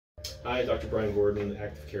Hi, Dr. Brian Gordon,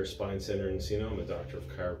 Active Care Spine Center in Encino. I'm a doctor of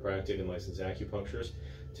chiropractic and licensed acupuncturist.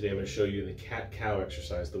 Today I'm going to show you the cat-cow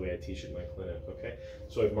exercise the way I teach it in my clinic, okay?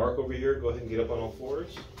 So I have Mark over here. Go ahead and get up on all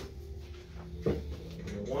fours. What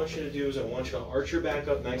I want you to do is I want you to arch your back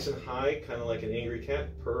up nice and high, kind of like an angry cat.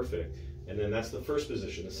 Perfect. And then that's the first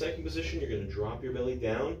position. The second position, you're going to drop your belly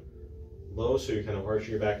down low, so you're kind of arching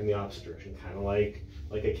your back in the opposite direction, kind of like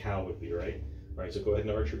a cow would be, right? All right, so go ahead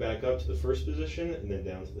and arch your back up to the first position and then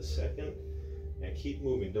down to the second. And keep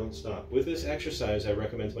moving, don't stop. With this exercise, I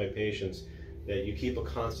recommend to my patients that you keep a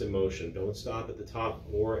constant motion. Don't stop at the top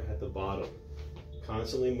or at the bottom.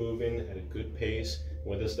 Constantly moving at a good pace.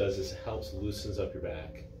 What this does is it helps loosens up your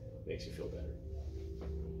back, makes you feel better.